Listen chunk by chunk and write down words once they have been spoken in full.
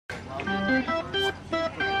Take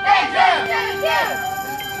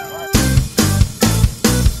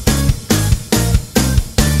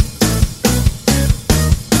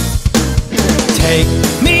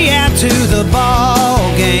me out to the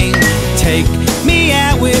ball game. Take me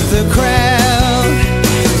out with the crowd.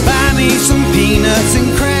 Buy me some peanuts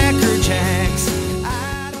and Cracker Jacks.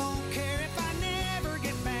 I don't care if I never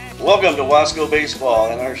get back. Welcome to Wasco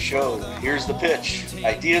Baseball and our show, Here's the Pitch,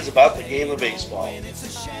 ideas about the game of baseball.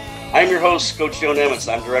 I'm your host, Coach Joe Nemitz.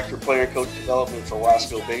 I'm Director of Player and Coach Development for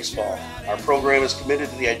Wasco Baseball. Our program is committed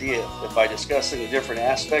to the idea that by discussing the different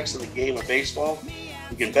aspects of the game of baseball,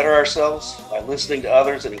 we can better ourselves by listening to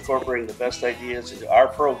others and incorporating the best ideas into our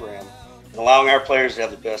program and allowing our players to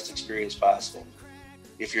have the best experience possible.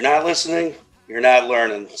 If you're not listening, you're not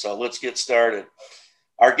learning. So let's get started.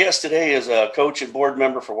 Our guest today is a coach and board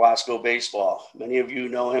member for Wasco Baseball. Many of you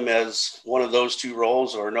know him as one of those two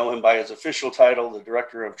roles or know him by his official title, the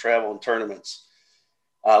Director of Travel and Tournaments.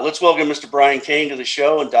 Let's welcome Mr. Brian Kane to the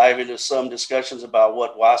show and dive into some discussions about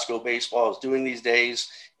what Wasco Baseball is doing these days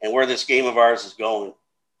and where this game of ours is going.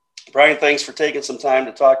 Brian, thanks for taking some time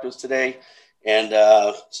to talk to us today. And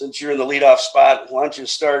since you're in the leadoff spot, why don't you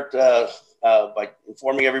start by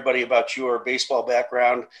informing everybody about your baseball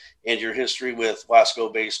background and your history with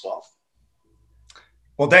Wasco Baseball.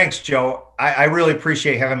 Well, thanks, Joe. I really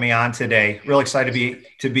appreciate having me on today. Really excited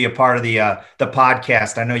to be a part of the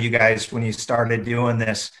podcast. I know you guys, when you started doing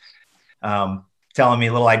this, telling me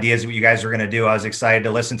little ideas of what you guys were going to do, I was excited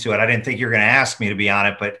to listen to it. I didn't think you were going to ask me to be on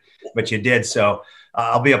it, but you did. So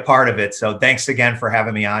I'll be a part of it. So thanks again for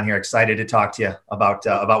having me on here. Excited to talk to you about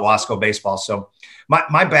Wasco Baseball. So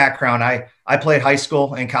my background, I played high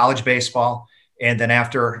school and college baseball. And then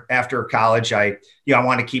after college, I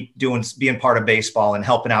wanted to keep being part of baseball and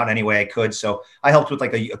helping out in any way I could. So I helped with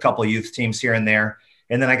like a couple of youth teams here and there.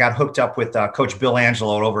 And then I got hooked up with Coach Bill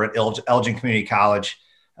Angelo over at Elgin Community College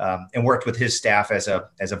and worked with his staff as a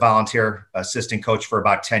volunteer assistant coach for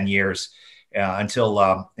about 10 years. Until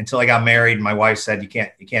I got married, my wife said, you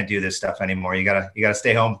can't do this stuff anymore. You gotta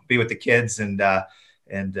stay home, be with the kids and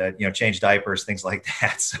change diapers, things like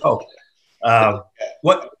that. So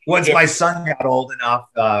once my son got old enough,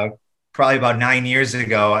 probably about 9 years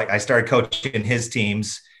ago, I started coaching his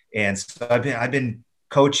teams. And so I've been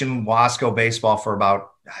coaching Wasco baseball for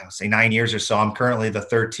about, I would say 9 years or so. I'm currently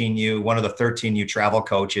one of the 13U travel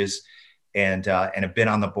coaches. And have been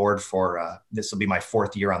on the board for this will be my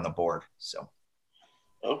fourth year on the board. So,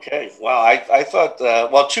 okay, wow. I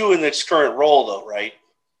thought two in this current role though, right?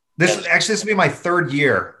 This will be my third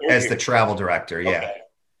year as the travel director. Yeah, okay.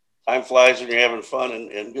 Time flies when you're having fun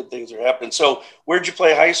and good things are happening. So, where'd you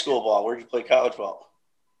play high school ball? Where'd you play college ball?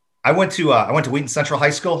 I went to Wheaton Central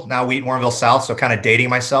High School, now Wheaton Warrenville South. So, kind of dating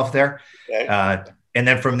myself there. Okay. And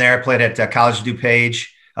then from there, I played at College DuPage.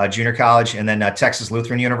 Junior college, and then Texas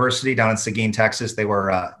Lutheran University down in Seguin, Texas. They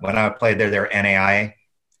were when I played there, they were NAIA.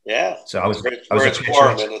 Yeah. So I was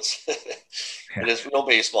warm, and it's real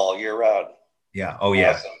baseball year round. Yeah. Oh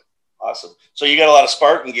yeah. Awesome. So you got a lot of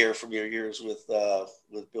Spartan gear from your years with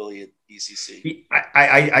Billy at ECC.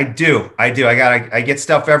 I do. I get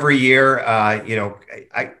stuff every year.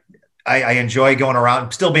 I enjoy going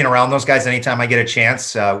around, still being around those guys anytime I get a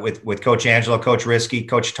chance with Coach Angelo, Coach Risky,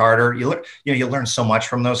 Coach Tarter. You learn so much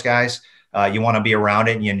from those guys. You want to be around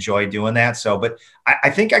it and you enjoy doing that. So, but I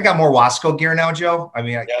think I got more Wasco gear now, Joe. I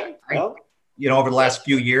mean, over the last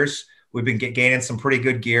few years, we've been gaining some pretty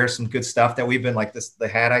good gear, some good stuff that we've been like this. The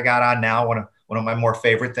hat I got on now, one of my more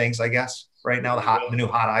favorite things, I guess, right now, the new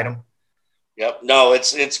hot item. Yep. No,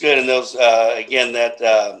 it's good. And those, again,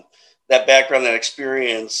 that background, that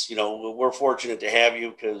experience, we're fortunate to have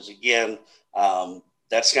you because, again,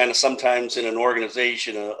 that's kind of sometimes in an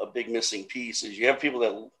organization, a big missing piece is you have people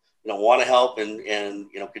that, want to help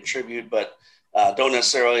and contribute, but don't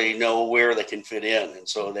necessarily know where they can fit in. And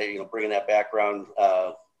so they, bringing that background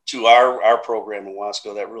to our program in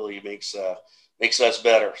Wasco, that really makes us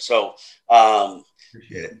better. So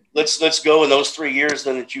appreciate it. Let's go in those 3 years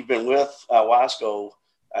then that you've been with Wasco.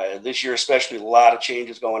 This year, especially, a lot of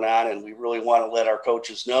changes going on, and we really want to let our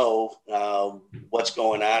coaches know what's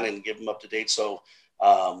going on and give them up to date. So,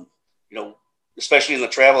 especially in the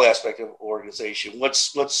travel aspect of organization,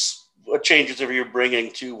 what changes are you bringing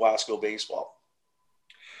to Wasco baseball?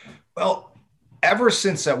 Well, ever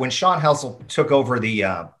since when Sean Helsel took over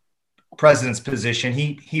the president's position,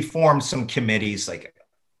 he formed some committees like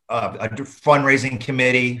a fundraising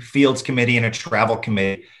committee, fields committee, and a travel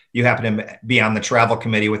committee. You happen to be on the travel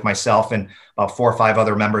committee with myself and about 4 or 5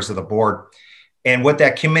 other members of the board. And what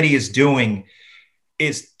that committee is doing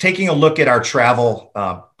is taking a look at our travel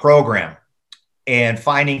program and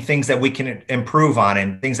finding things that we can improve on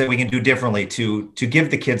and things that we can do differently to give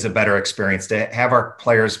the kids a better experience, to have our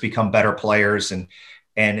players become better players, and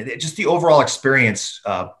just the overall experience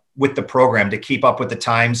with the program, to keep up with the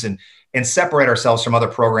times and separate ourselves from other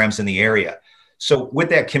programs in the area. So with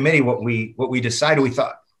that committee, what we decided, we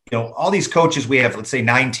thought, all these coaches, we have, let's say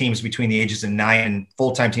 9 teams between the ages of 9 and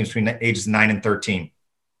full-time teams between the ages of 9 and 13.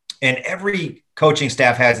 And every coaching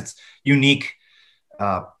staff has its unique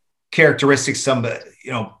characteristics, some,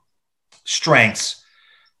 strengths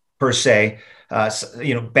per se,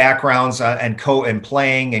 backgrounds and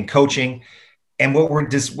playing and coaching. And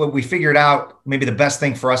what we figured out, maybe the best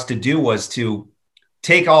thing for us to do was to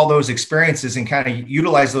take all those experiences and kind of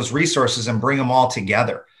utilize those resources and bring them all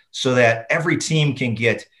together so that every team can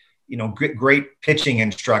get, great pitching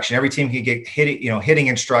instruction. Every team can get hitting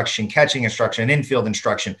instruction, catching instruction, infield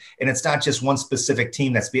instruction. And it's not just one specific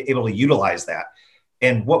team that's able to utilize that.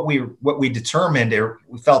 And what we determined, or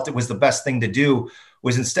we felt it was the best thing to do,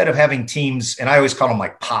 was instead of having teams, and I always call them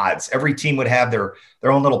like pods, every team would have their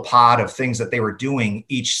own little pod of things that they were doing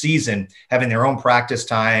each season, having their own practice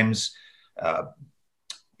times,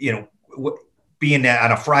 being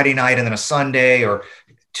on a Friday night and then a Sunday or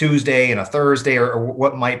Tuesday and a Thursday or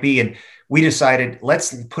what might be. And we decided,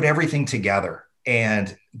 let's put everything together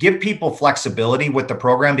and give people flexibility with the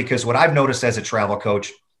program, because what I've noticed as a travel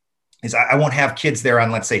coach is I won't have kids there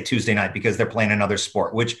on, let's say, Tuesday night because they're playing another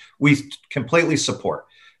sport, which we completely support.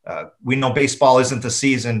 We know baseball isn't the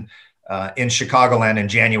season in Chicagoland in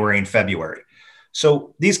January and February.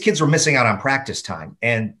 So these kids were missing out on practice time,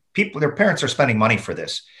 and their parents are spending money for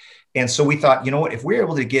this. And so we thought, if we're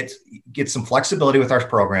able to get some flexibility with our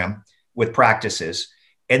program, with practices,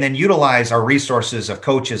 and then utilize our resources of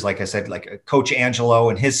coaches, like I said, like Coach Angelo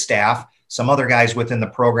and his staff, some other guys within the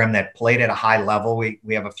program that played at a high level. We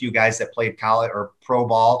have a few guys that played college or pro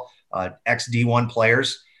ball, ex-D1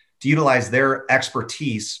 players, to utilize their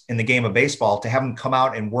expertise in the game of baseball, to have them come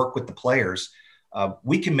out and work with the players.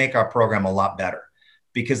 We can make our program a lot better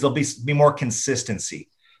because there'll be more consistency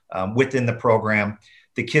within the program.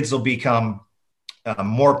 The kids will become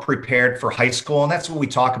more prepared for high school. And that's what we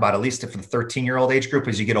talk about, at least for the 13-year-old age group.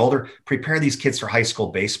 As you get older, prepare these kids for high school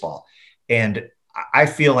baseball. And I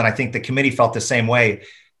feel, and I think the committee felt the same way,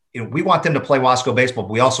 we want them to play Wasco baseball,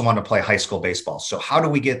 but we also want to play high school baseball. So how do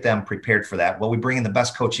we get them prepared for that? Well, we bring in the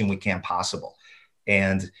best coaching we can possible.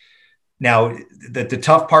 And now the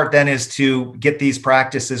tough part then is to get these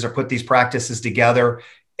practices or put these practices together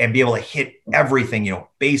and be able to hit everything,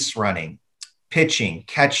 base running, pitching,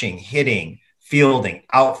 catching, hitting, fielding,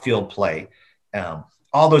 outfield play,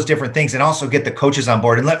 all those different things, and also get the coaches on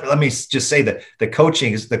board. And let me just say that the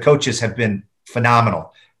coaches have been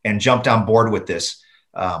phenomenal and jumped on board with this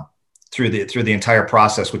through the entire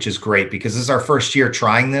process, which is great, because this is our first year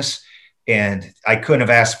trying this. And I couldn't have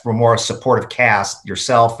asked for more supportive cast,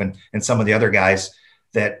 yourself and some of the other guys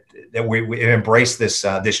that we embrace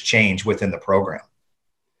this change within the program.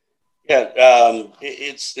 Yeah,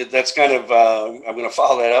 that's kind of, I'm going to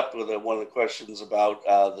follow that up with one of the questions about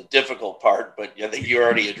the difficult part, but I think you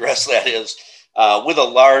already addressed that, is with a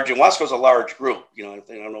large, and Wasco's a large group, I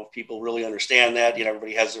don't know if people really understand that,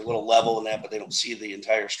 everybody has their little level in that, but they don't see the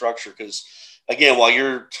entire structure. Because again, while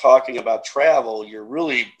you're talking about travel, you're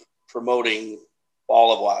really promoting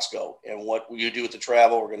all of Wasco, and what you do with the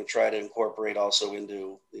travel, we're going to try to incorporate also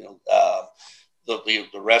into,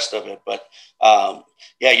 the rest of it. But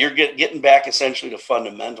you're getting back essentially to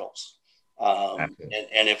fundamentals. And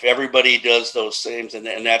if everybody does those things, and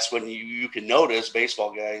that's when you can notice,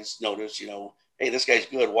 baseball guys notice, hey, this guy's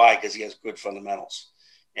good. Why? Because he has good fundamentals.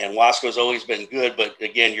 And Wasco's always been good, but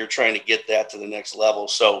again, you're trying to get that to the next level.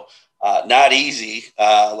 So not easy.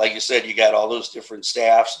 Like you said, you got all those different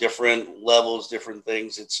staffs, different levels, different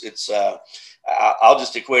things. I'll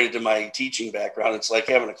just equate it to my teaching background. It's like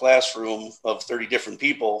having a classroom of 30 different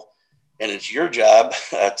people, and it's your job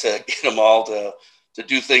to get them all to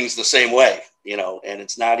do things the same way, and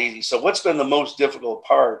it's not easy. So what's been the most difficult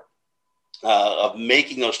part of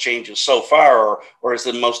making those changes so far, or is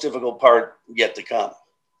the most difficult part yet to come?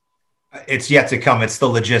 It's yet to come. It's the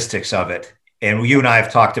logistics of it. And you and I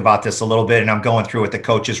have talked about this a little bit, and I'm going through with the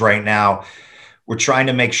coaches right now. We're trying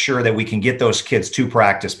to make sure that we can get those kids to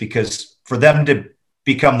practice, because for them to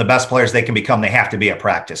become the best players they can become, they have to be at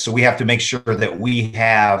practice. So we have to make sure that we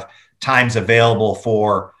have times available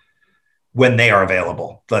for when they are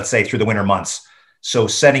available, let's say through the winter months. So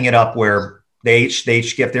setting it up where they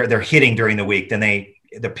each get they're hitting during the week, then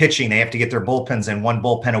they're pitching, they have to get their bullpens in, one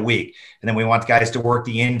bullpen a week. And then we want guys to work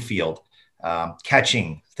the infield,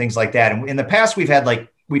 catching, things like that. And in the past,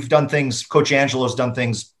 we've done things, Coach Angelo's done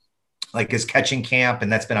things like his catching camp,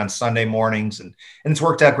 and that's been on Sunday mornings, and it's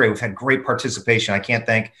worked out great. We've had great participation. I can't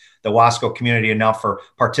thank the Wasco community enough for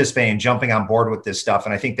participating and jumping on board with this stuff.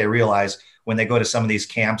 And I think they realize when they go to some of these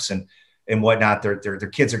camps and whatnot, their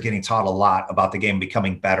kids are getting taught a lot about the game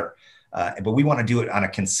becoming better. But we want to do it on a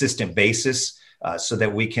consistent basis so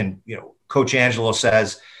that we can, Coach Angelo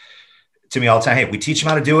says to me all the time, hey, we teach them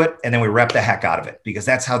how to do it, and then we rep the heck out of it, because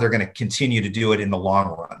that's how they're going to continue to do it in the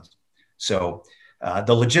long run. So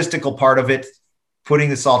the logistical part of it, putting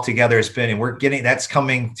this all together has been, and that's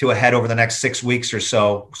coming to a head over the next 6 weeks or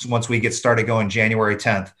so. Once we get started going January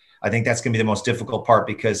 10th, I think that's going to be the most difficult part,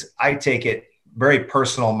 because I take it very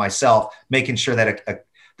personal myself, making sure that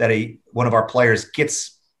one of our players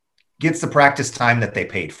gets the practice time that they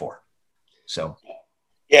paid for. So.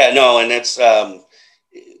 Yeah, no. And it's,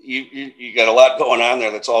 you got a lot going on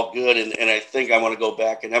there. That's all good. And I think I want to go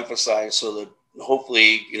back and emphasize so that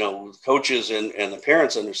hopefully, coaches and the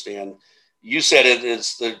parents understand. You said it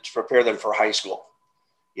is to prepare them for high school,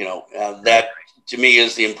 that to me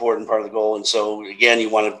is the important part of the goal. And so again, you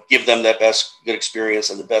want to give them that good experience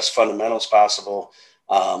and the best fundamentals possible.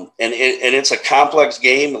 And it's a complex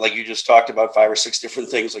game. Like you just talked about 5 or 6 different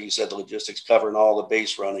things. Like you said, the logistics covering all the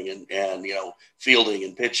base running and fielding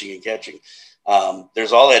and pitching and catching.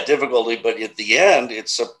 There's all that difficulty, but at the end,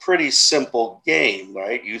 it's a pretty simple game,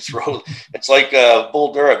 right? You throw, it's like a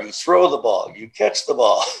bull durham. You throw the ball, you catch the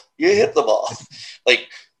ball, you hit the ball. Like,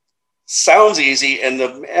 sounds easy, and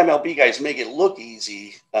the MLB guys make it look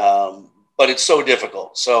easy, but it's so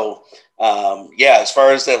difficult. So, as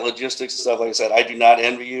far as that logistics and stuff, like I said, I do not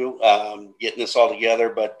envy you getting this all together,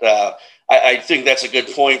 but I think that's a good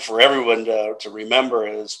point for everyone to remember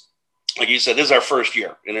is, like you said, this is our first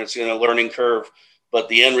year, and it's in a learning curve, but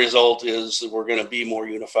the end result is that we're going to be more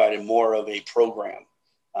unified and more of a program,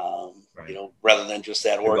 rather than just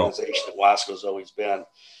that organization that Wasco's always been.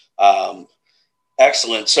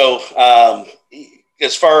 Excellent. So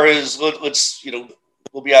as far as let's,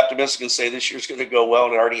 we'll be optimistic and say this year's going to go well,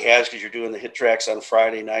 and it already has, because you're doing the hit tracks on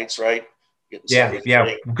Friday nights, right?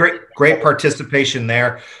 Yeah. Great participation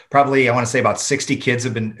there. Probably, I want to say about 60 kids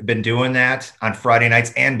have been doing that on Friday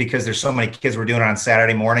nights. And because there's so many kids, we're doing it on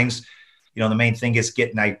Saturday mornings. The main thing is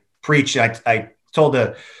I told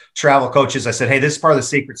the travel coaches, I said, hey, this is part of the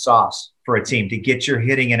secret sauce for a team to get your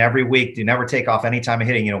hitting in every week. Do never take off any time of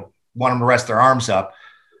hitting, want them to rest their arms up,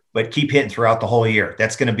 but keep hitting throughout the whole year.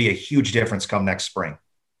 That's going to be a huge difference come next spring.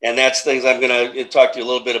 And that's things I'm going to talk to you a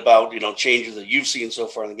little bit about, changes that you've seen so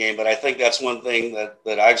far in the game. But I think that's one thing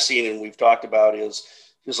that I've seen and we've talked about is,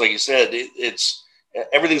 just like you said, it's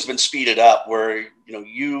everything's been speeded up where,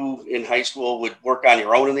 you in high school would work on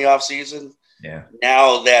your own in the off season. Yeah.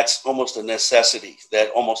 Now that's almost a necessity that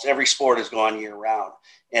almost every sport has gone year round.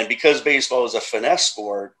 And because baseball is a finesse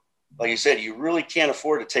sport, like you said, you really can't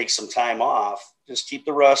afford to take some time off. Just keep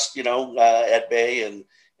the rust, at bay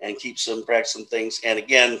and keep practicing things. And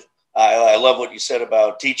again, I love what you said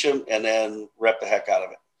about teach them and then rep the heck out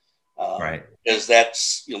of it. Right. Because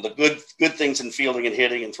that's, the good things in fielding and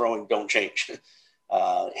hitting and throwing don't change.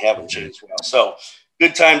 Haven't changed well. So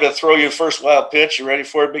good time to throw your first wild pitch. You ready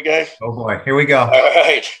for it, big guy? Oh boy, here we go. All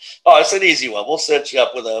right. Oh, it's an easy one. We'll set you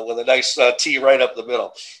up with a nice tee right up the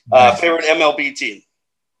middle. Nice. Favorite MLB team?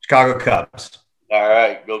 Chicago Cubs. All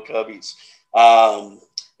right, go Cubbies. And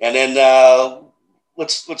then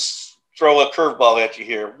let's throw a curveball at you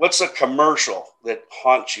here. What's a commercial that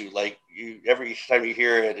haunts you? Like every time you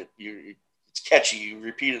hear it, it's catchy. You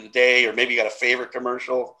repeat it a day, or maybe you got a favorite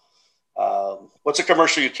commercial. What's a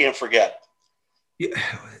commercial you can't forget? Yeah,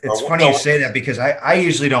 it's funny you say that, because I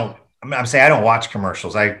usually don't. I'm saying I don't watch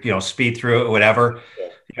commercials. I speed through it, whatever.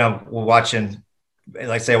 Yeah. We're watching.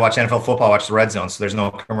 Like say I watch NFL football, I watch the Red Zone, so there's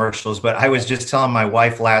no commercials. But I was just telling my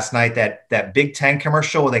wife last night that Big Ten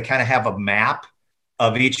commercial where they kind of have a map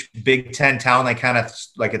of each Big Ten town. They kind of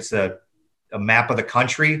like it's a map of the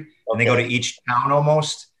country, and they go to each town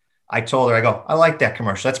almost. I told her, I like that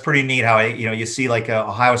commercial. That's pretty neat. How you see like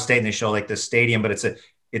Ohio State and they show like the stadium, but it's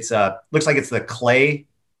looks like it's the clay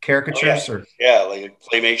caricatures like a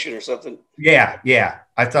claymation or something. Yeah.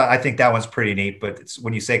 I think that one's pretty neat, but it's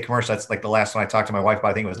when you say commercial, that's like the last one I talked to my wife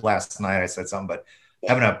about. I think it was last night I said something, but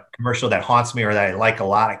having a commercial that haunts me or that I like a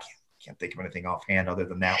lot, I can't think of anything offhand other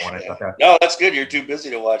than that one. I thought that. No, that's good. You're too busy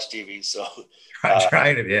to watch TV. So I'm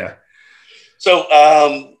trying to, yeah.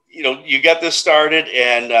 So, you got this started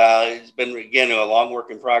and it's been, again, a long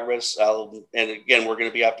work in progress. And again, we're going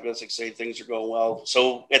to be optimistic, say things are going well.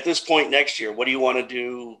 So at this point next year, what do you want to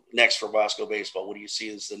do next for Wasco baseball? What do you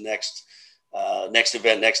see as the next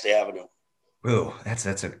event, next avenue? Ooh, that's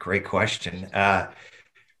a great question.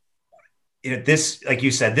 This, like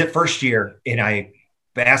you said, the first year, and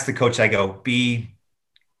ask the coach, I go, be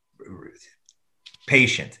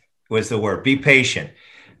patient was the word. Be patient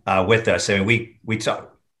with us. I mean, we talk.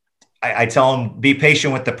 I tell them, be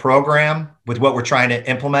patient with the program, with what we're trying to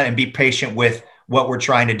implement, and be patient with what we're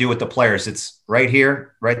trying to do with the players. It's right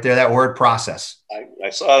here, right there, that word process. I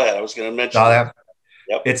saw that. I was going to mention that.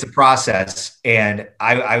 Yep. It's a process. And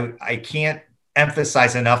I can't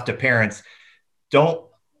emphasize enough to parents, don't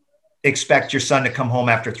expect your son to come home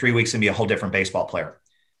after 3 weeks and be a whole different baseball player.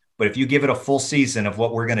 But if you give it a full season of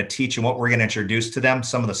what we're going to teach and what we're going to introduce to them,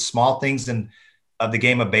 some of the small things of the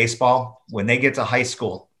game of baseball, when they get to high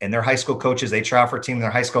school and their high school coaches, they try out for a team,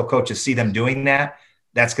 their high school coaches see them doing that,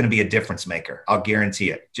 that's going to be a difference maker. I'll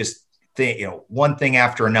guarantee it. Just one thing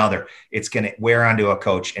after another, it's going to wear onto a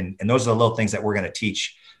coach. And those are the little things that we're going to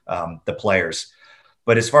teach the players.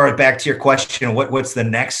 But as far as back to your question, what's the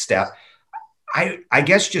next step? I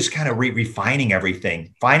guess just kind of refining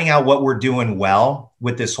everything, finding out what we're doing well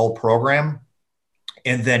with this whole program,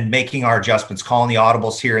 and then making our adjustments, calling the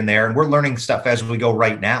audibles here and there. And we're learning stuff as we go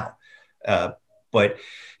right now. But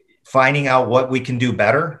finding out what we can do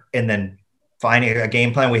better, and then finding a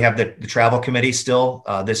game plan. We have the travel committee still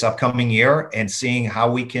this upcoming year, and seeing how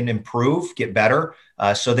we can improve, get better.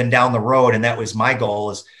 So then down the road, and that was my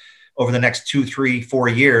goal, is over the next 2, 3, 4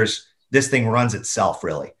 years, this thing runs itself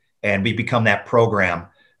really. And we become that program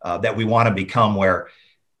that we want to become, where,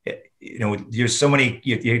 there's so many,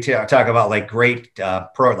 you talk about like great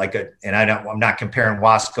and I'm not comparing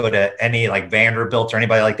Wasco to any like Vanderbilt or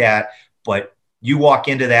anybody like that, but you walk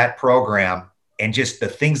into that program and just the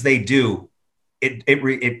things they do,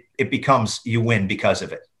 it becomes, you win because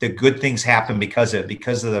of it. The good things happen because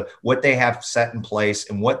of what they have set in place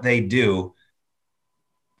and what they do.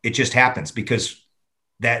 It just happens because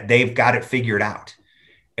that they've got it figured out.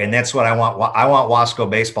 And that's what I want. I want Wasco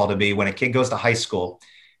baseball to be, when a kid goes to high school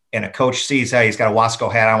and a coach sees, hey, he's got a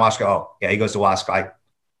Wasco hat on, Wasco. Oh yeah, he goes to Wasco.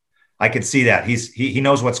 I could see that he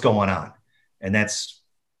knows what's going on. And that's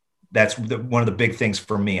one of the big things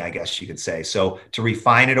for me, I guess you could say. So to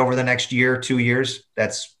refine it over the next year, 2 years,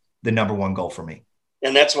 that's the number one goal for me.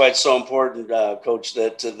 And that's why it's so important, Coach,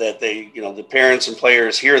 that they, the parents and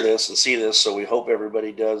players hear this and see this. So we hope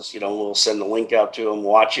everybody does. We'll send the link out to them,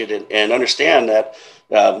 watch it, and understand that,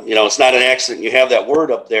 it's not an accident. You have that word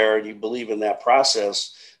up there, and you believe in that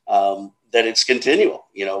process, that it's continual.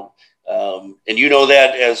 And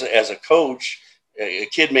that as a coach, a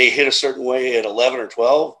kid may hit a certain way at 11 or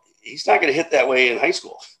 12. He's not going to hit that way in high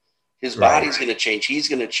school. His body's going to change. He's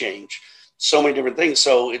going to change. So many different things.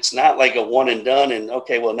 So it's not like a one and done and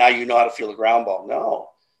okay, well, now you know how to feel a ground ball. No,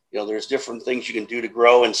 there's different things you can do to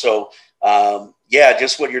grow. And so,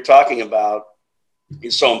 just what you're talking about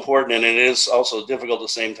is so important. And it is also difficult at the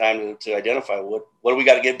same time to identify what do we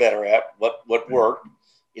got to get better at, what worked,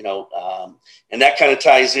 and that kind of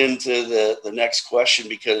ties into the next question,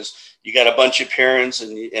 because you got a bunch of parents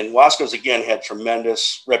and Wasco's again had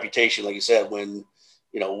tremendous reputation. Like you said, when,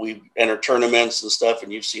 we enter tournaments and stuff,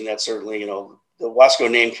 and you've seen that certainly, the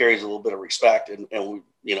Wasco name carries a little bit of respect, and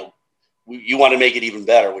you want to make it even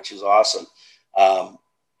better, which is awesome.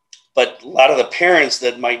 But a lot of the parents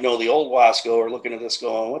that might know the old Wasco are looking at this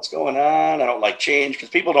going, what's going on? I don't like change, because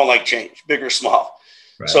people don't like change, big or small.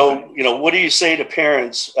 Right. So, what do you say to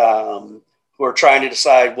parents who are trying to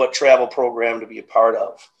decide what travel program to be a part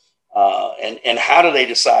of? And how do they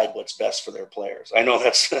decide what's best for their players? I know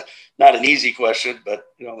that's not an easy question, but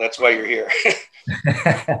that's why you're here.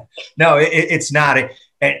 No, it's not.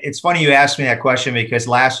 It's funny you asked me that question, because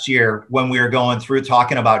last year when we were going through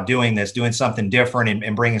talking about doing something different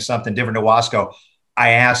and bringing something different to Wasco,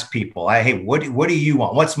 I asked people, hey, what do you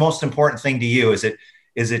want? What's the most important thing to you? Is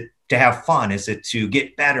it to have fun? Is it to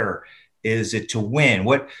get better? Is it to win?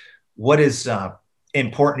 What is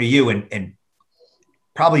important to you? And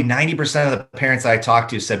probably 90% of the parents I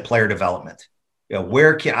talked to said player development.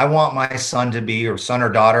 Where can I want my son to be, or son or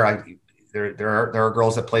daughter? There are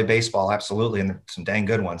girls that play baseball, absolutely, and some dang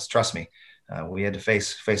good ones. Trust me, we had to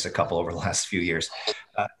face a couple over the last few years.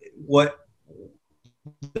 What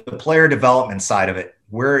the player development side of it,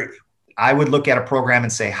 where I would look at a program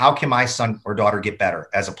and say, how can my son or daughter get better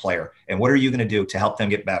as a player, and what are you going to do to help them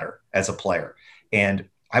get better as a player? And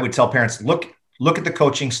I would tell parents, look at the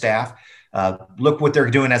coaching staff. Look what they're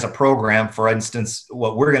doing as a program. For instance,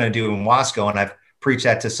 what we're going to do in Wasco, and I've preached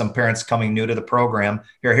that to some parents coming new to the program.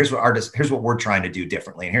 Here's what we're trying to do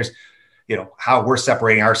differently, and here's how we're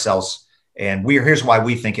separating ourselves, and here's why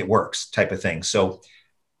we think it works, type of thing. So,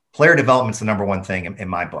 player development's the number one thing in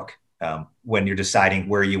my book when you're deciding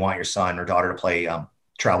where you want your son or daughter to play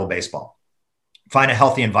travel baseball. Find a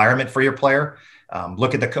healthy environment for your player.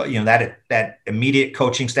 Look at that immediate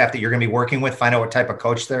coaching staff that you're going to be working with. Find out what type of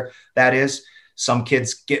coach that is. Some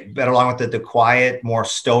kids get better along with the quiet, more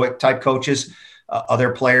stoic type coaches.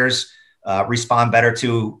 Other players respond better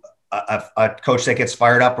to a coach that gets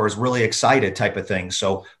fired up or is really excited type of thing.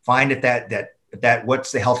 So find that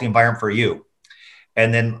what's the healthy environment for you.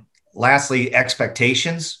 And then lastly,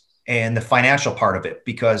 expectations and the financial part of it,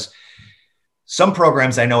 because some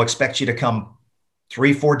programs I know expect you to come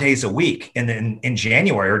 3-4 days a week in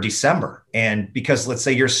January or December. And because let's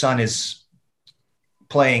say your son is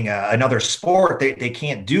playing another sport, they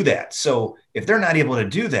can't do that. So if they're not able to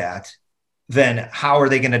do that, then how are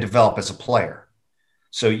they going to develop as a player?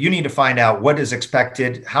 So you need to find out what is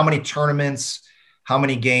expected, how many tournaments, how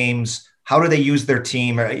many games, how do they use their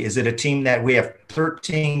team? Is it a team that we have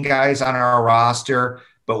 13 guys on our roster,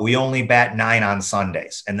 but we only bat 9 on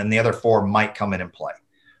Sundays, and then the other 4 might come in and play?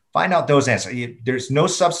 Find out those answers. There's no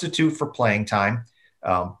substitute for playing time.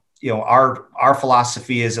 Our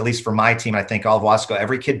philosophy is, at least for my team, I think all of Wasco,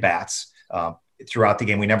 every kid bats throughout the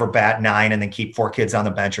game. We never bat 9 and then keep 4 kids on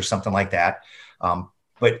the bench or something like that.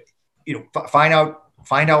 But find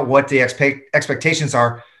out what the expectations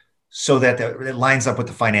are, so that it lines up with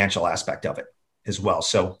the financial aspect of it as well.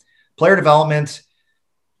 So player development,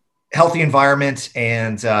 healthy environment,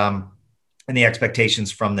 and the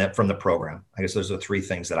expectations from the program. I guess those are the 3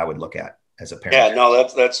 things that I would look at as a parent. Yeah, no,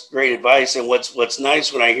 that's great advice. And what's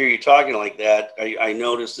nice when I hear you talking like that, I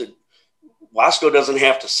noticed that Wasco doesn't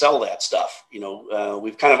have to sell that stuff.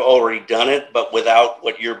 We've kind of already done it, but without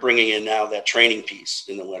what you're bringing in now, that training piece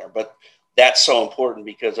in the winter. But that's so important,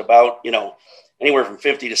 because about, anywhere from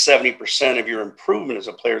 50 to 70% of your improvement as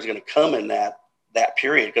a player is going to come in that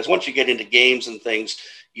period. Because once you get into games and things,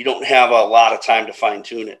 you don't have a lot of time to fine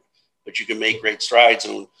tune it, but you can make great strides.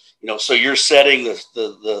 And, so you're setting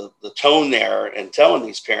the tone there and telling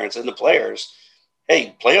these parents and the players,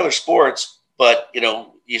 hey, play other sports, but,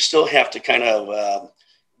 you still have to kind of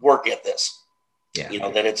work at this. Yeah.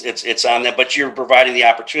 That it's on that, but you're providing the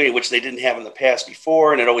opportunity, which they didn't have in the past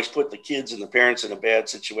before. And it always put the kids and the parents in a bad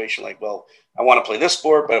situation. Like, well, I want to play this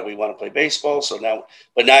sport, but we want to play baseball. So now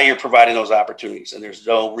you're providing those opportunities, and there's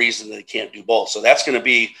no reason that they can't do both. So that's going to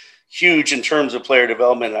be huge in terms of player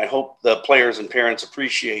development. And I hope the players and parents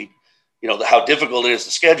appreciate, how difficult it is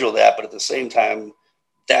to schedule that. But at the same time,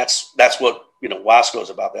 that's what, Wasco is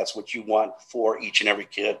about. That's what you want for each and every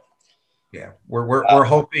kid. Yeah, we're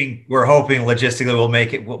hoping logistically we'll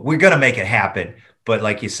make it. We're going to make it happen. But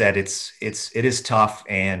like you said, it is tough,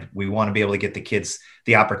 and we want to be able to get the kids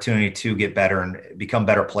the opportunity to get better and become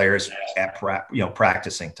better players at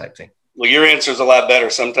practicing type thing. Well, your answer is a lot better.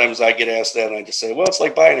 Sometimes I get asked that, and I just say, well, it's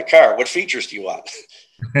like buying a car. What features do you want?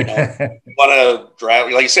 You want to drive?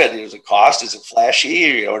 Like you said, is it cost? Is it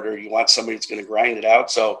flashy? Or do you want somebody that's going to grind it out?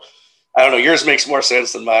 So I don't know. Yours makes more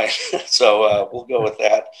sense than mine. So we'll go with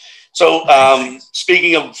that. So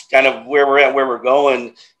speaking of kind of where we're at, where we're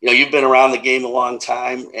going, you've been around the game a long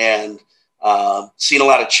time and seen a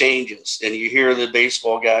lot of changes, and you hear the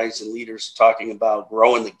baseball guys and leaders talking about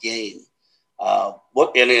growing the game.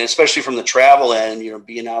 And especially from the travel end,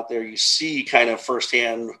 being out there, you see kind of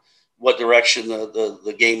firsthand what direction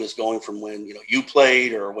the game is going from when, you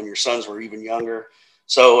played or when your sons were even younger.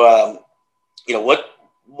 So,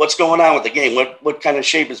 what's going on with the game? What kind of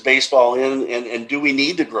shape is baseball in, and do we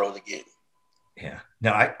need to grow the game? Yeah,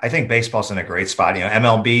 no, I think baseball's in a great spot.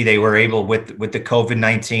 MLB, they were able with the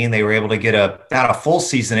COVID-19, they were able to get not a full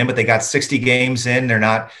season in, but they got 60 games in.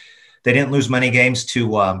 They didn't lose many games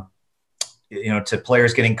to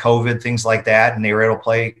players getting COVID, things like that. And they were able to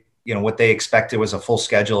play, what they expected was a full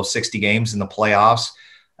schedule of 60 games in the playoffs.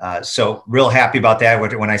 So real happy about that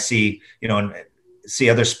when I see, see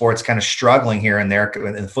other sports kind of struggling here and there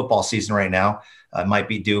in the football season right now. Might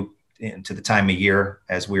be due to the time of year,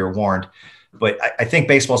 as we were warned. But I think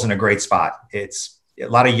baseball's in a great spot. It's a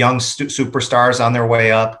lot of young superstars on their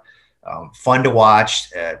way up. Fun to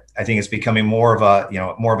watch. I think it's becoming more of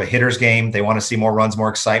a hitter's game. They want to see more runs, more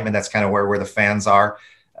excitement. That's kind of where the fans are.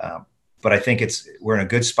 But I think we're in a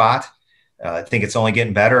good spot. I think it's only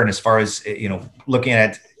getting better. And as far as, looking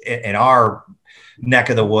at in our neck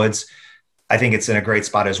of the woods, I think it's in a great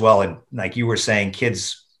spot as well. And like you were saying,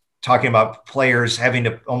 kids talking about players having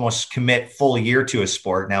to almost commit full year to a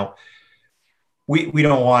sport. Now, we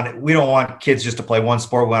don't want kids just to play one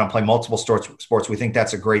sport. We want to play multiple sports. We think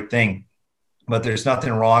that's a great thing, but there's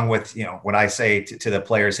nothing wrong with, when I say to the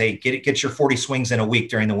players, hey, get your 40 swings in a week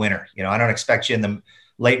during the winter. I don't expect you in the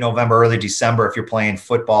late November, early December, if you're playing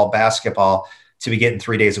football, basketball, to be getting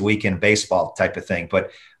 3 days a week in baseball type of thing.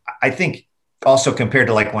 But I think also compared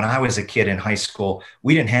to like when I was a kid in high school,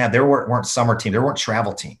 there weren't summer teams, there weren't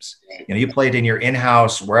travel teams. You played in your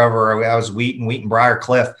in-house wherever. I was Wheaton, Briar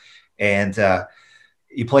Cliff, and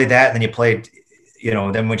you played that, and then you played,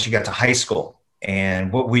 then once you got to high school.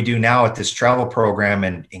 And what we do now with this travel program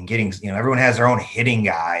and getting, everyone has their own hitting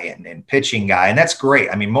guy and pitching guy, and that's great.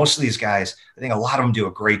 I mean, most of these guys, I think a lot of them do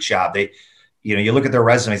a great job. They, you look at their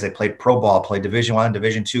resumes, they played pro ball, played Division I,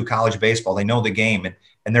 Division II college baseball. They know the game,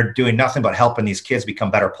 and they're doing nothing but helping these kids become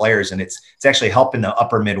better players. And it's actually helping the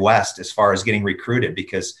upper Midwest as far as getting recruited,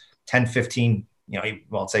 because 10, 15,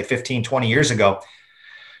 let's say 15, 20 years ago,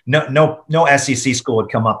 no SEC school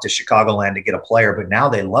would come up to Chicagoland to get a player, but now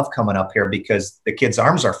they love coming up here because the kids'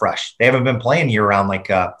 arms are fresh. They haven't been playing year round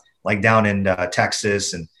like down in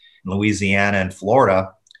Texas and Louisiana and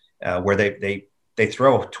Florida, where they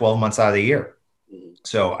throw 12 months out of the year.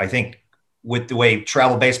 So I think with the way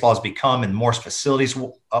travel baseball has become and more facilities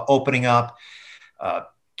opening up,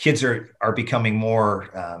 kids are becoming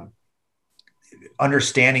more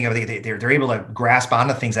understanding of it. They're able to grasp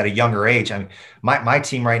onto things at a younger age. I mean, my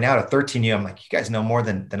team right now at 13 years, I'm like, you guys know more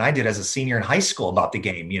than I did as a senior in high school about the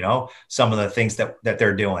game. Some of the things that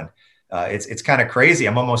they're doing. It's kind of crazy.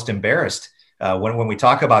 I'm almost embarrassed when we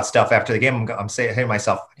talk about stuff after the game. I'm saying to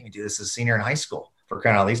myself, I didn't even do this as a senior in high school. For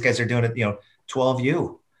crying out loud, these guys are doing it,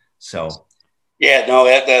 12U. So. Yeah, no,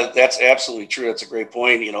 that's absolutely true. That's a great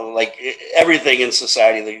point. Like everything in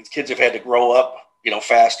society, the kids have had to grow up,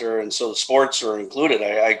 faster. And so the sports are included.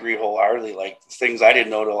 I agree wholeheartedly. Like things I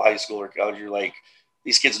didn't know till high school or college, you're like,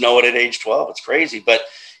 these kids know it at age 12. It's crazy. But,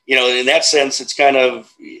 in that sense, it's kind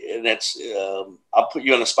of, and that's, I'll put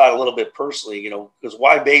you on the spot a little bit personally, because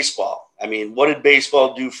why baseball? I mean, what did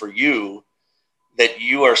baseball do for you that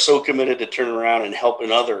you are so committed to turn around and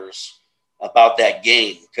helping others about that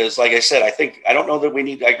game? Because like I said, I don't agree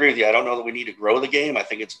with you. I don't know that we need to grow the game. I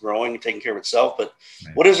think it's growing and taking care of itself. But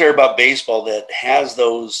right. What is there about baseball that has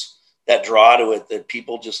that draw to it that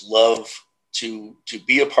people just love to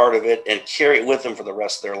be a part of it and carry it with them for the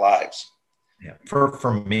rest of their lives? Yeah.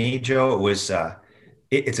 For me, Joe, it was,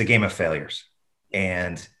 it's a game of failures.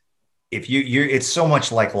 And if it's so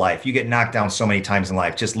much like life. You get knocked down so many times in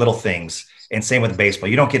life, just little things. And same with baseball.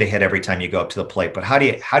 You don't get a hit every time you go up to the plate, but how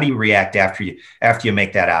do you react after you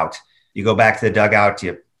make that out? You go back to the dugout,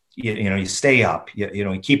 you stay up,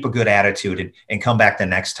 you keep a good attitude and come back the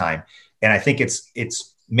next time. And I think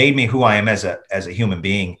it's made me who I am as a human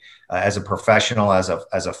being, as a professional, as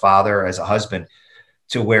a father, as a husband,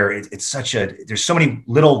 to where there's so many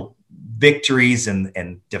little victories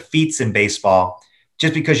and defeats in baseball.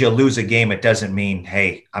 Just because you lose a game, it doesn't mean,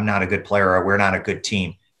 hey, I'm not a good player or we're not a good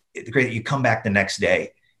team. It's great that you come back the next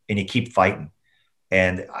day and you keep fighting.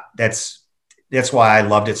 And that's why I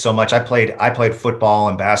loved it so much. I played football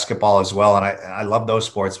and basketball as well. And I love those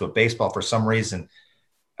sports, but baseball, for some reason,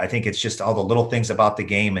 I think it's just all the little things about the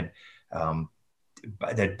game and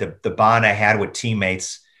the bond I had with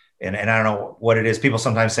teammates. And I don't know what it is. People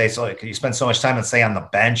sometimes say, so you spend so much time, let's say, on the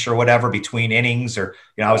bench or whatever between innings, or,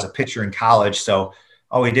 I was a pitcher in college. So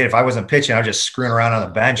all we did, if I wasn't pitching, I was just screwing around on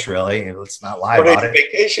the bench, really. Let's not lie about it.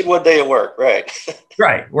 Vacation, 1 day at work, right?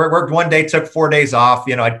 Right. Worked 1 day, took 4 days off.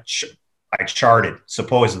 I charted,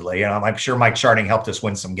 supposedly. I'm sure my charting helped us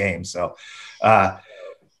win some games. So, no,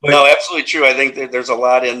 absolutely true. I think that there's a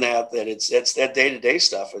lot in that it's that day-to-day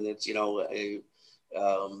stuff. And it's,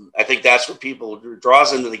 I think that's what people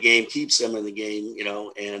draws into the game, keeps them in the game,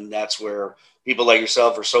 and that's where people like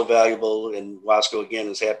yourself are so valuable. And Wasco, again,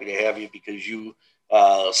 is happy to have you because you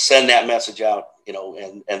send that message out,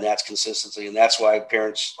 and that's consistency. And that's why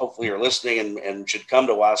parents hopefully are listening and should come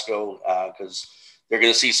to Wasco because they're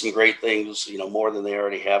going to see some great things, more than they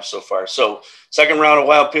already have so far. So second round of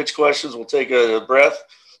wild pitch questions. We'll take a breath.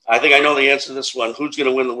 I think I know the answer to this one. Who's going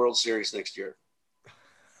to win the World Series next year?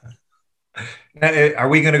 Are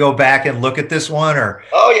we going to go back and look at this one, or?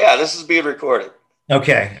 Oh yeah, this is being recorded.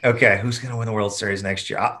 Okay. Who's going to win the World Series next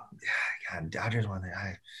year? God, Dodgers won.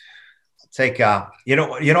 I take. I'm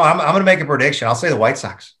going to make a prediction. I'll say the White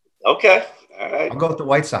Sox. Okay. All right. I'll go with the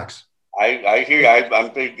White Sox. I hear you. I'm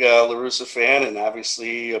a big La Russa fan, and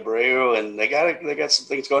obviously Abreu, and they got some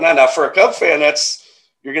things going on now. For a Cub fan,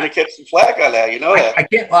 you're going to catch some flack on that. That. I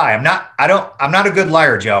can't lie. I'm not a good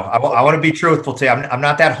liar, Joe. I want to be truthful to you. I'm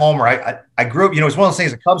not that homer. I grew up, it's one of those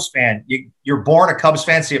things, a Cubs fan, you're born a Cubs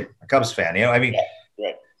fan, so you're a Cubs fan, I mean,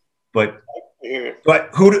 right. But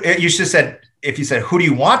you should have said, if you said, who do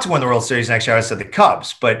you want to win the World Series next year? I said the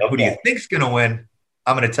Cubs, but okay. Who do you think's going to win?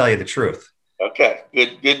 I'm going to tell you the truth. Okay.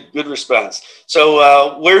 Good response.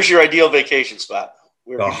 So where's your ideal vacation spot?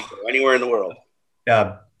 Where would you go? Anywhere in the world?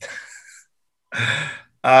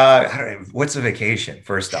 What's a vacation?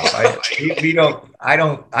 First off, I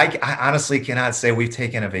honestly cannot say we've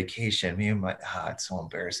taken a vacation. Me and my, it's so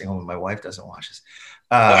embarrassing. Oh, my wife doesn't watch this.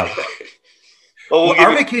 Well,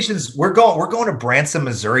 our vacations, we're going to Branson,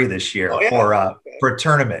 Missouri this year for a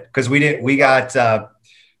tournament. Cause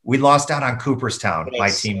we lost out on Cooperstown. My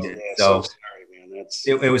team did. So sorry, man.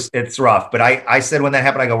 It's rough, but I said, when that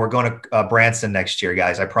happened, I go, we're going to Branson next year,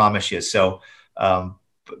 guys. I promise you. So,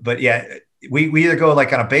 but yeah, we either go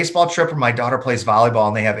like on a baseball trip, or my daughter plays volleyball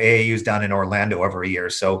and they have AAUs down in Orlando every year.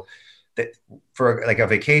 So for like a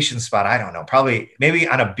vacation spot, I don't know, probably maybe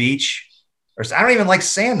on a beach, or I don't even like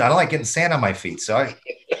sand. I don't like getting sand on my feet. So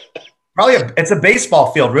it's a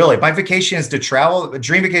baseball field, really. My vacation is to travel. A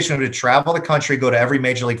dream vacation would be to travel the country, go to every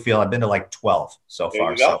major league field. I've been to like 12 so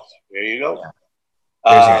far. There you go.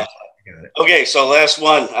 Okay, so last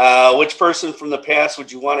one. Which person from the past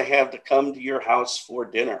would you want to have to come to your house for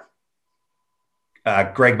dinner?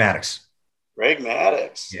 Greg Maddux. Greg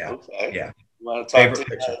Maddux. Yeah. Okay. Yeah. You want to talk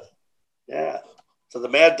to the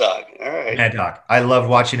Mad Dog. All right. Mad Dog. I loved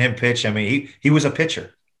watching him pitch. I mean, he was a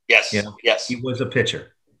pitcher. Yes. Yes. He was a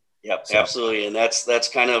pitcher. Yep, so. Absolutely. And that's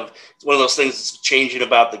kind of, it's one of those things that's changing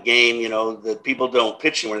about the game, that people don't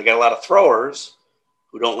pitch anymore. They got a lot of throwers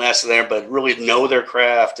who don't last there, but really know their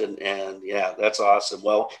craft. And yeah, that's awesome.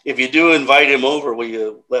 Well, if you do invite him over, will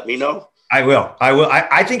you let me know? I will.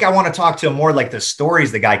 I think I want to talk to him more like the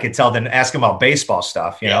stories the guy could tell than ask him about baseball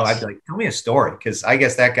stuff. I'd be like, tell me a story. Cause I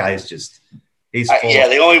guess that guy is just, he's full.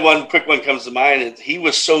 The only quick one comes to mind is he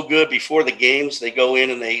was so good before the games. They go in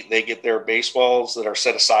and they get their baseballs that are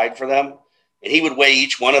set aside for them. And he would weigh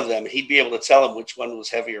each one of them. And he'd be able to tell them which one was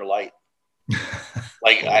heavy or light.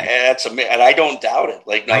 And I don't doubt it.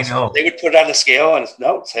 Like, no, I know. They would put it on the scale and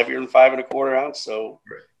it's heavier than 5 1/4 ounce. So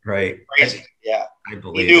right. Crazy. Yeah. I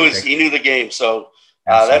believe he knew the game. So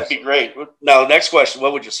that'd be great. Now, next question,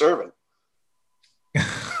 what would you serve him?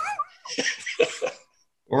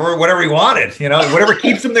 Or whatever he wanted, whatever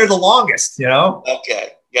keeps him there the longest,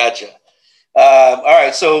 Okay. Gotcha. All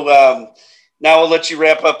right. So now we'll let you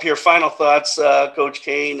wrap up here. Final thoughts, Coach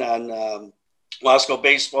Kane, on Wasco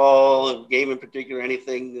baseball, game in particular,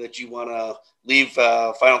 anything that you want to leave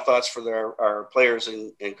final thoughts for our players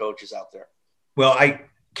and coaches out there. Well, I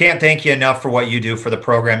can't thank you enough for what you do for the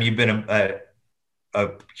program. You've been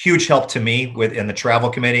a huge help to me in the travel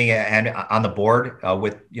committee and on the board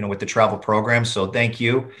with the travel program. So thank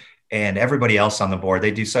you and everybody else on the board.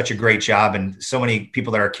 They do such a great job, and so many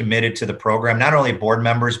people that are committed to the program, not only board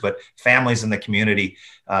members, but families in the community.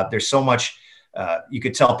 There's so much, you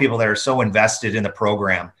could tell people that are so invested in the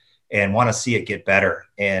program and want to see it get better.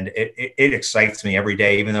 And it excites me every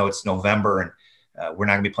day, even though it's November and we're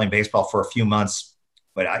not gonna be playing baseball for a few months,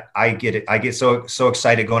 but I get it. I get so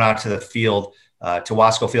excited going out to the field, to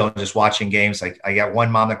Wasco Field, and just watching games. Like, I got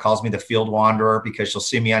one mom that calls me the field wanderer because she'll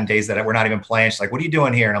see me on days that we're not even playing. She's like, "What are you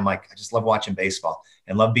doing here?" And I'm like, "I just love watching baseball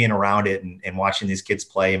and love being around it and watching these kids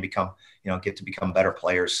play and get to become better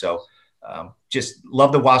players." So just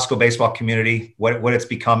love the Wasco baseball community, what it's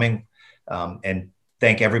becoming, and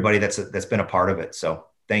thank everybody that's been a part of it. So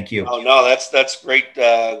thank you. Oh, no, that's great.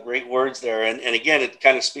 Great words there. And again, it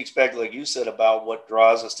kind of speaks back to, like you said, about what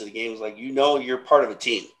draws us to the games. Like, you're part of a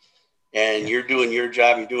team. And you're doing your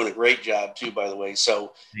job. You're doing a great job too, by the way.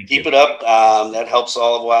 So keep it up. That helps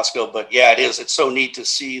all of Wasco. But yeah, it is. It's so neat to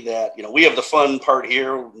see that, we have the fun part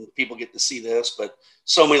here and people get to see this, but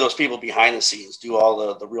so many of those people behind the scenes do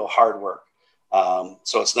all the real hard work.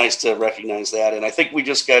 So it's nice to recognize that. And I think we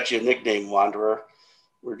just got you a nickname, Wanderer.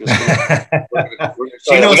 We're just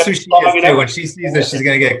she knows who she is too. When she sees this, she's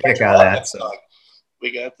going to get a kick out of that. So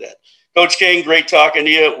we got that. Coach King, great talking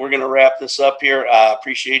to you. We're going to wrap this up here.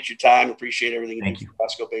 Appreciate your time. Appreciate everything you do for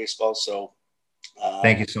Wasco baseball. So,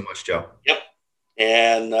 thank you so much, Joe. Yep.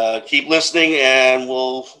 And keep listening, and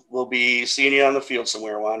we'll be seeing you on the field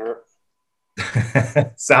somewhere, Wanderer.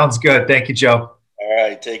 Sounds good. Thank you, Joe. All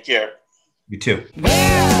right. Take care. You too.